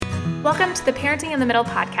Welcome to the Parenting in the Middle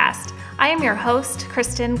podcast. I am your host,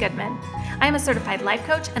 Kristen Goodman. I am a certified life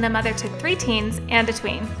coach and a mother to 3 teens and a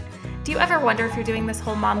tween. Do you ever wonder if you're doing this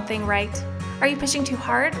whole mom thing right? Are you pushing too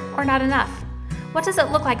hard or not enough? What does it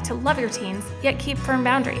look like to love your teens, yet keep firm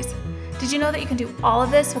boundaries? Did you know that you can do all of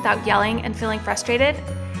this without yelling and feeling frustrated?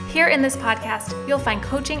 Here in this podcast, you'll find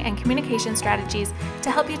coaching and communication strategies to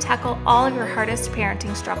help you tackle all of your hardest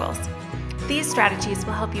parenting struggles. These strategies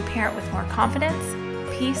will help you parent with more confidence,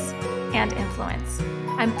 peace, and influence.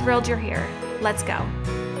 I'm thrilled you're here. Let's go.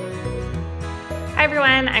 Hi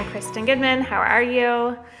everyone, I'm Kristen Goodman. How are you?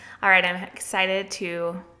 All right, I'm excited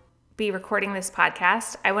to be recording this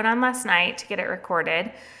podcast. I went on last night to get it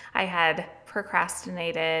recorded. I had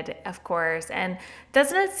procrastinated, of course, and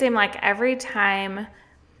doesn't it seem like every time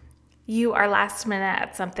you are last minute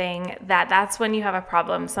at something, that's when you have a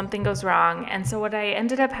problem, something goes wrong. And so what I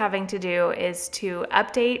ended up having to do is to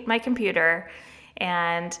update my computer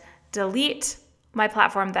and delete my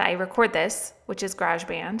platform that I record this, which is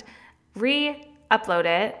GarageBand, re-upload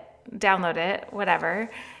it, download it, whatever,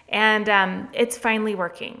 and it's finally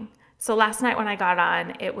working. So last night when I got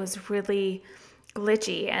on, it was really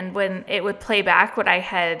glitchy, and when it would play back what I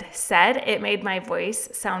had said, it made my voice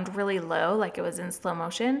sound really low, like it was in slow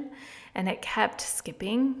motion, and it kept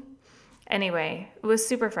skipping. Anyway, it was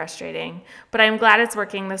super frustrating, but I'm glad it's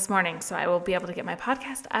working this morning, so I will be able to get my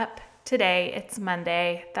podcast up today. It's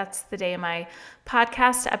Monday. That's the day my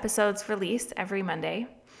podcast episodes release, every Monday.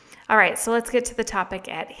 All right, so let's get to the topic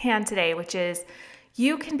at hand today, which is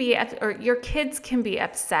you can be, or your kids can be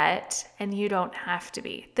upset and you don't have to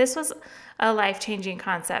be. This was a life-changing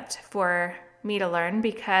concept for me to learn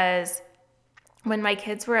because when my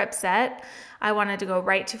kids were upset, I wanted to go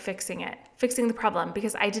right to fixing the problem,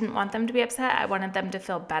 because I didn't want them to be upset. I wanted them to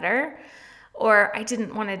feel better, or I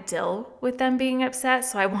didn't want to deal with them being upset,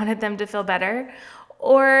 so I wanted them to feel better.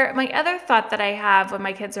 Or my other thought that I have when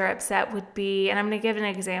my kids are upset would be, and I'm going to give an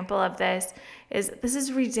example of this, is this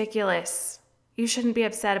is ridiculous. You shouldn't be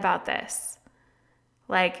upset about this.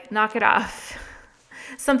 Like, knock it off.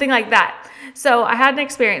 Something like that. So I had an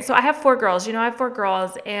experience. So I have 4 girls. I have 4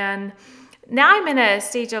 girls, and now I'm in a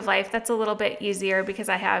stage of life that's a little bit easier because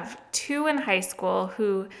I have 2 in high school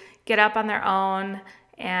who get up on their own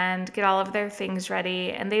and get all of their things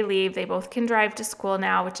ready, and they leave. They both can drive to school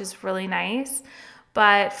now, which is really nice.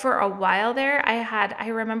 But for a while there, I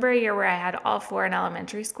remember a year where I had all 4 in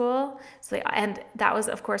elementary school. And that was,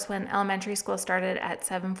 of course, when elementary school started at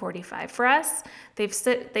 7:45 for us. They've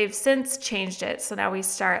since changed it, so now we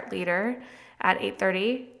start later at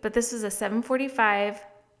 8:30. But this was a 7:45,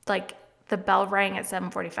 like the bell rang at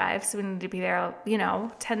 7:45, so we need to be there,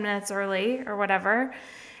 10 minutes early or whatever.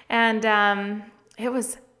 And it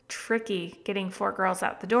was tricky getting 4 girls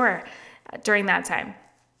out the door during that time.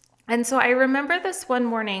 And so I remember this one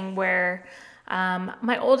morning where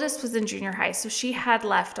my oldest was in junior high, so she had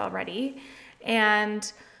left already. And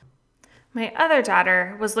my other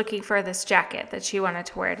daughter was looking for this jacket that she wanted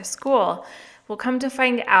to wear to school. Well, come to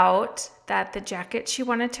find out that the jacket she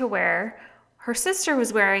wanted to wear, her sister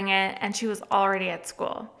was wearing it, and she was already at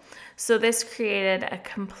school. So this created a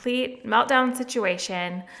complete meltdown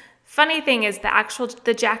situation. Funny thing is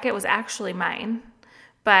the jacket was actually mine,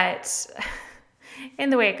 but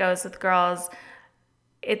in the way it goes with girls,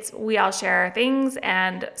 we all share things.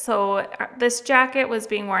 And so this jacket was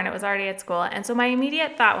being worn. It was already at school. And so my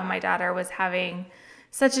immediate thought when my daughter was having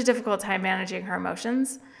such a difficult time managing her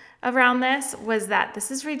emotions around this was that this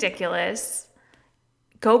is ridiculous.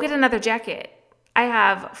 Go get another jacket. I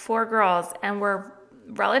have 4 girls and we're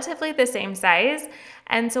relatively the same size.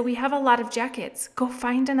 And so we have a lot of jackets. Go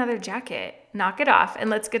find another jacket, knock it off, and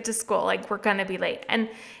let's get to school. Like, we're going to be late. And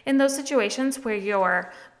in those situations where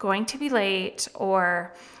you're going to be late,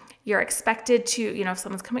 or you're expected to, if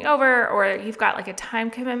someone's coming over, or you've got like a time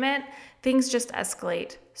commitment, things just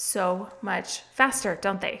escalate so much faster,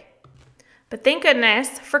 don't they? But thank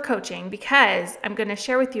goodness for coaching, because I'm going to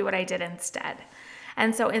share with you what I did instead.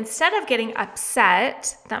 And so instead of getting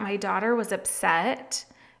upset that my daughter was upset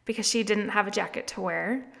because she didn't have a jacket to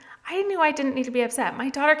wear, I knew I didn't need to be upset. My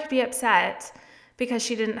daughter could be upset because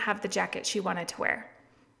she didn't have the jacket she wanted to wear.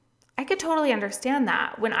 I could totally understand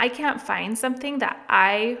that. When I can't find something that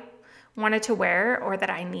I wanted to wear or that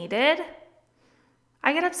I needed,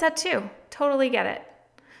 I get upset too. Totally get it.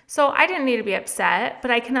 So I didn't need to be upset, but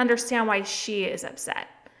I can understand why she is upset.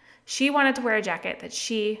 She wanted to wear a jacket that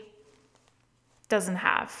she doesn't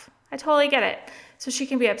have. I totally get it. So she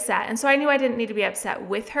can be upset. And so I knew I didn't need to be upset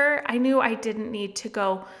with her. I knew I didn't need to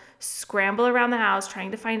go scramble around the house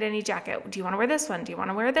trying to find any jacket. Do you want to wear this one? Do you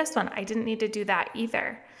want to wear this one? I didn't need to do that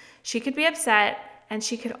either. She could be upset and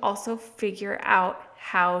she could also figure out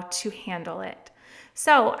how to handle it.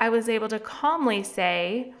 So I was able to calmly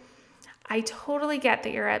say, I totally get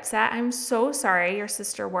that you're upset. I'm so sorry your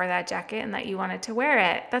sister wore that jacket and that you wanted to wear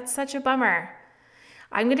it. That's such a bummer.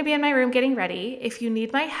 I'm going to be in my room getting ready. If you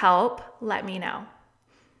need my help, let me know.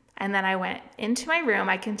 And then I went into my room.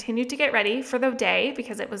 I continued to get ready for the day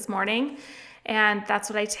because it was morning, and that's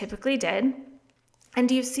what I typically did. And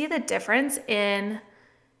do you see the difference in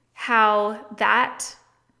how that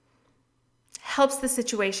helps the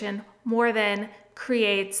situation more than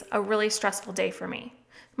creates a really stressful day for me?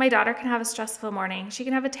 My daughter can have a stressful morning. She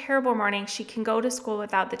can have a terrible morning. She can go to school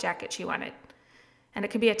without the jacket she wanted. And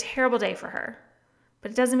it could be a terrible day for her.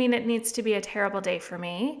 But it doesn't mean it needs to be a terrible day for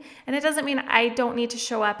me. And it doesn't mean I don't need to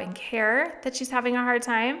show up and care that she's having a hard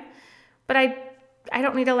time. But I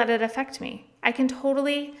don't need to let it affect me. I can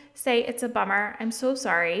totally say it's a bummer. I'm so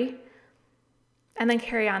sorry. And then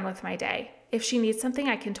carry on with my day. If she needs something,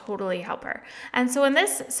 I can totally help her. And so in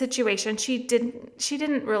this situation, she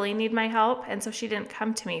didn't really need my help. And so she didn't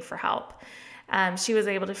come to me for help. She was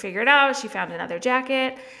able to figure it out. She found another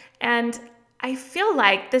jacket. And I feel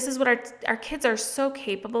like this is what our kids are so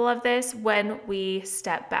capable of this when we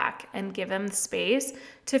step back and give them the space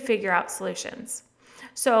to figure out solutions.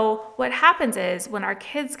 So what happens is when our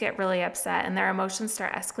kids get really upset and their emotions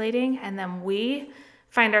start escalating, and then we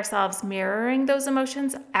find ourselves mirroring those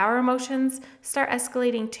emotions, our emotions start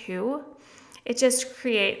escalating too. It just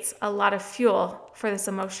creates a lot of fuel for this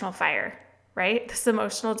emotional fire, right? This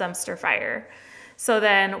emotional dumpster fire. So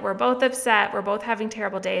then we're both upset, we're both having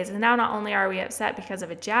terrible days, and now not only are we upset because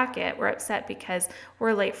of a jacket, we're upset because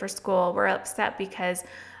we're late for school, we're upset because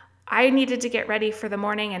I needed to get ready for the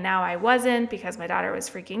morning and now I wasn't because my daughter was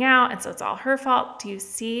freaking out, and so it's all her fault. Do you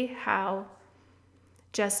see how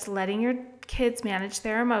just letting your kids manage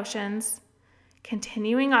their emotions,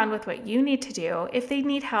 continuing on with what you need to do, if they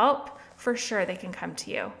need help, for sure they can come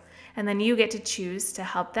to you. And then you get to choose to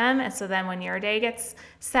help them, and so then when your day gets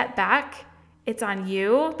set back, it's on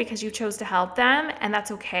you because you chose to help them, and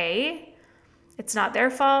that's okay. It's not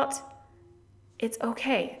their fault. It's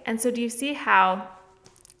okay. And so do you see how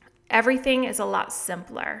everything is a lot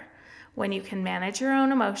simpler when you can manage your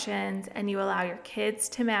own emotions and you allow your kids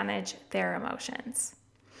to manage their emotions?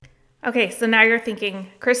 Okay, so now you're thinking,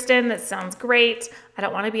 Kristen, that sounds great. I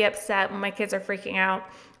don't want to be upset when my kids are freaking out,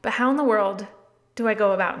 but how in the world do I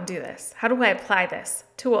go about and do this? How do I apply this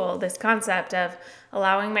tool, this concept of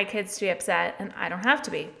allowing my kids to be upset and I don't have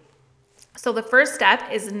to be? So the first step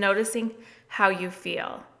is noticing how you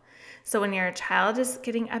feel. So when your child is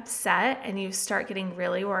getting upset and you start getting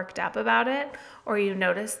really worked up about it, or you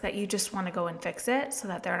notice that you just want to go and fix it so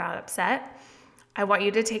that they're not upset, I want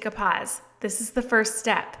you to take a pause. This is the first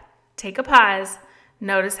step. Take a pause,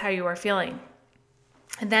 notice how you are feeling.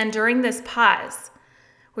 And then during this pause,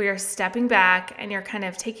 where you're stepping back and you're kind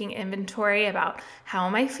of taking inventory about how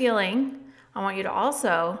am I feeling, I want you to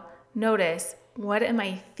also notice what am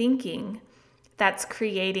I thinking that's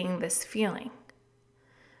creating this feeling.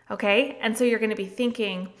 Okay? And so you're going to be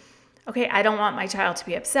thinking, okay, I don't want my child to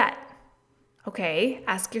be upset. Okay,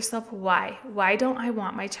 ask yourself why. Why don't I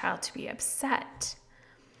want my child to be upset?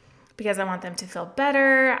 Because I want them to feel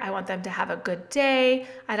better. I want them to have a good day.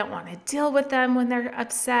 I don't want to deal with them when they're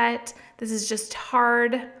upset. This is just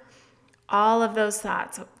hard. All of those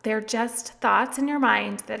thoughts, they're just thoughts in your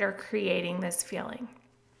mind that are creating this feeling.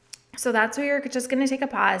 So that's where you're just going to take a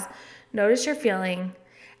pause, notice your feeling,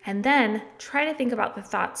 and then try to think about the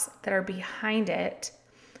thoughts that are behind it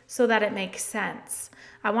so that it makes sense.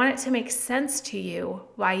 I want it to make sense to you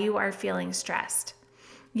why you are feeling stressed.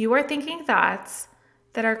 You are thinking thoughts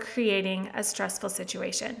that are creating a stressful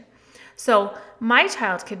situation. So my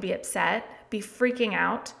child could be upset, be freaking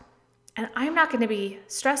out, and I'm not going to be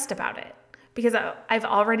stressed about it because I've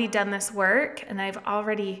already done this work and I've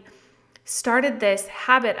already started this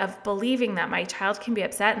habit of believing that my child can be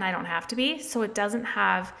upset and I don't have to be, so it doesn't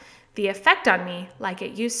have the effect on me like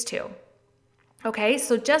it used to. Okay,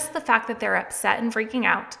 so just the fact that they're upset and freaking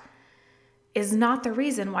out is not the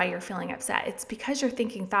reason why you're feeling upset. It's because you're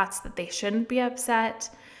thinking thoughts that they shouldn't be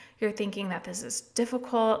upset. You're thinking that this is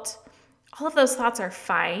difficult. All of those thoughts are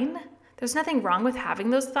fine. There's nothing wrong with having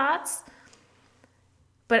those thoughts,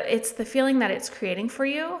 but it's the feeling that it's creating for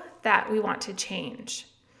you that we want to change.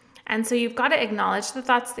 And so you've got to acknowledge the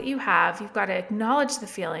thoughts that you have. You've got to acknowledge the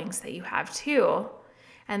feelings that you have too.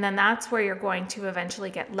 And then that's where you're going to eventually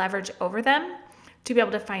get leverage over them to be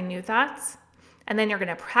able to find new thoughts. And then you're going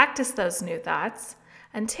to practice those new thoughts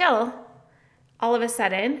until all of a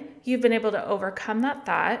sudden you've been able to overcome that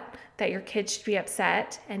thought that your kid should be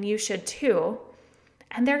upset and you should too.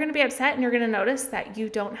 And they're going to be upset, and you're going to notice that you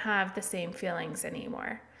don't have the same feelings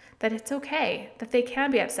anymore, that it's okay, that they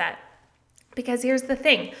can be upset. Because here's the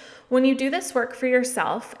thing, when you do this work for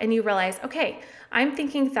yourself and you realize, okay, I'm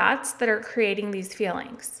thinking thoughts that are creating these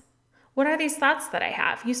feelings. What are these thoughts that I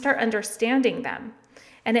have? You start understanding them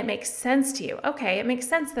and it makes sense to you. Okay, it makes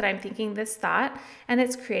sense that I'm thinking this thought and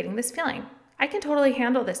it's creating this feeling. I can totally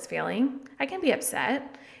handle this feeling. I can be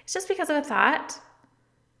upset. It's just because of a thought.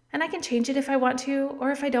 And I can change it if I want to,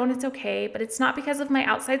 or if I don't, it's okay. But it's not because of my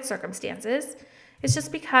outside circumstances. It's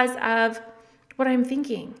just because of what I'm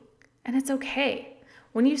thinking. And it's okay.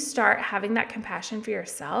 When you start having that compassion for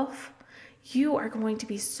yourself, you are going to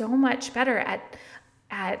be so much better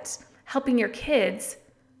at helping your kids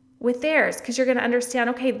with theirs, because you're going to understand,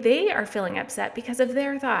 okay, they are feeling upset because of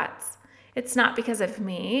their thoughts. It's not because of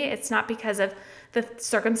me. It's not because of the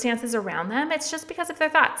circumstances around them. It's just because of their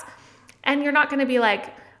thoughts. And you're not going to be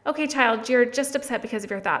like, okay, child, you're just upset because of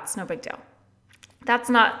your thoughts. No big deal. That's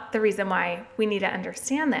not the reason why we need to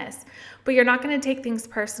understand this. But you're not going to take things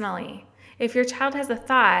personally. If your child has a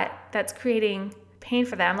thought that's creating pain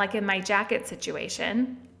for them, like in my jacket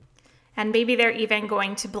situation, and maybe they're even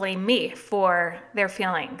going to blame me for their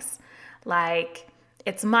feelings, like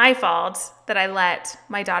it's my fault that I let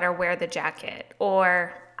my daughter wear the jacket,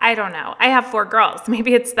 or I don't know. I have 4 girls.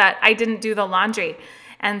 Maybe it's that I didn't do the laundry,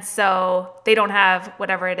 and so they don't have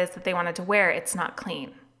whatever it is that they wanted to wear. It's not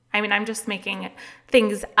clean. I mean, I'm just making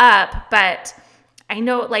things up, but I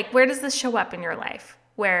know, like, where does this show up in your life?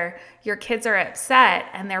 Where your kids are upset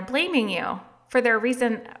and they're blaming you for their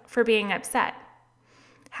reason for being upset.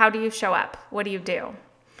 How do you show up? What do you do?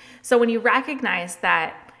 So when you recognize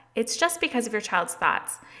that it's just because of your child's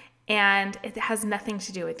thoughts and it has nothing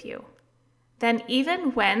to do with you, then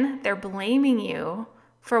even when they're blaming you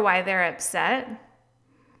for why they're upset,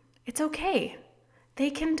 it's okay. They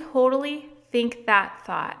can totally think that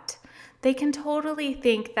thought. They can totally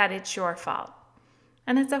think that it's your fault.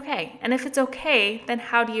 And it's okay. And if it's okay, then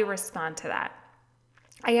how do you respond to that?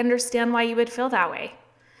 I understand why you would feel that way.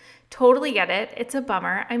 Totally get it. It's a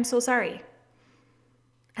bummer. I'm so sorry.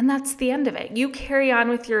 And that's the end of it. You carry on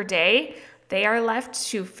with your day. They are left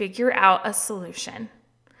to figure out a solution.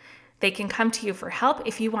 They can come to you for help.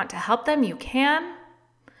 If you want to help them, you can.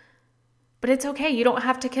 But it's okay. You don't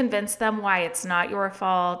have to convince them why it's not your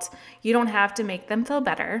fault. You don't have to make them feel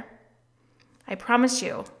better. I promise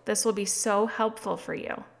you, this will be so helpful for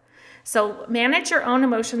you. So manage your own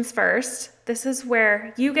emotions first. This is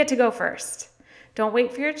where you get to go first. Don't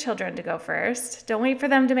wait for your children to go first. Don't wait for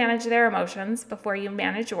them to manage their emotions before you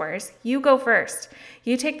manage yours. You go first.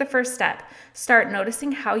 You take the first step. Start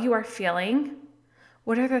noticing how you are feeling.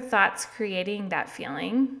 What are the thoughts creating that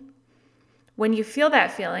feeling? When you feel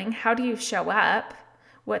that feeling, how do you show up?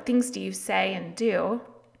 What things do you say and do?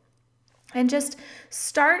 And just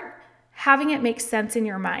start having it make sense in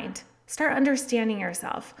your mind. Start understanding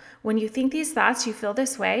yourself. When you think these thoughts, you feel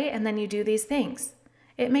this way, and then you do these things.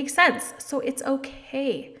 It makes sense, so it's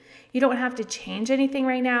okay. You don't have to change anything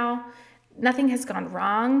right now. Nothing has gone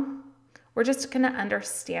wrong. We're just going to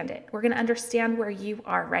understand it. We're going to understand where you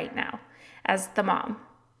are right now as the mom.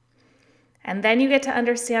 And then you get to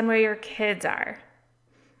understand where your kids are.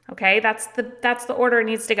 Okay, that's the order it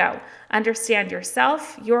needs to go. Understand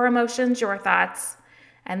yourself, your emotions, your thoughts,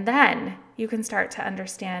 and then you can start to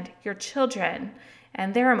understand your children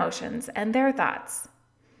and their emotions and their thoughts.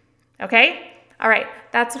 Okay? All right,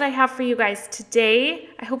 that's what I have for you guys today.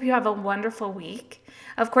 I hope you have a wonderful week.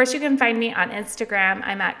 Of course, you can find me on Instagram.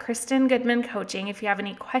 I'm at Kristen Goodman Coaching. If you have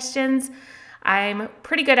any questions, I'm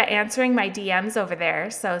pretty good at answering my DMs over there.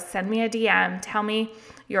 So send me a DM. Tell me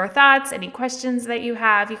your thoughts, any questions that you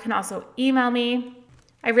have. You can also email me.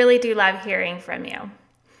 I really do love hearing from you.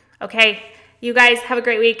 Okay, you guys have a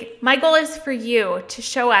great week. My goal is for you to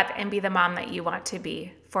show up and be the mom that you want to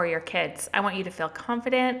be for your kids. I want you to feel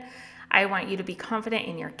confident. I want you to be confident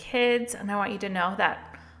in your kids, and I want you to know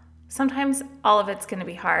that sometimes all of it's going to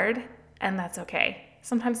be hard, and that's okay.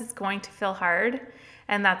 Sometimes it's going to feel hard,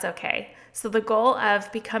 and that's okay. So the goal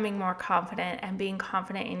of becoming more confident and being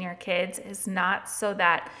confident in your kids is not so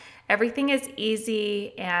that everything is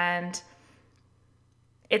easy and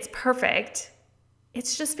it's perfect.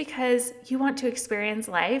 It's just because you want to experience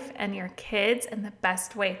life and your kids in the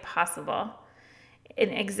best way possible. In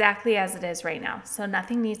exactly as it is right now. So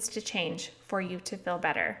nothing needs to change for you to feel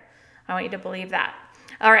better. I want you to believe that.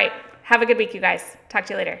 All right. Have a good week, you guys. Talk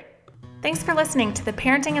to you later. Thanks for listening to the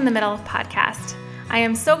Parenting in the Middle podcast. I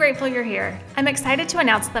am so grateful you're here. I'm excited to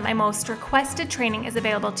announce that my most requested training is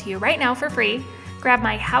available to you right now for free. Grab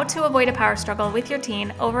my How to Avoid a Power Struggle with Your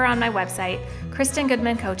Teen over on my website,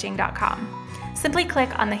 KristenGoodmanCoaching.com. Simply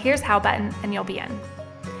click on the Here's How button and you'll be in.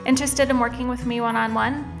 Interested in working with me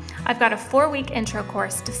one-on-one? I've got a 4-week intro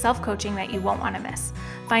course to self-coaching that you won't want to miss.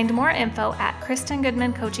 Find more info at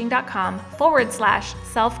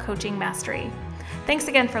KristenGoodmanCoaching.com/self-coaching mastery. Thanks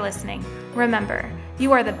again for listening. Remember,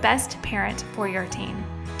 you are the best parent for your teen.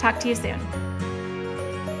 Talk to you soon.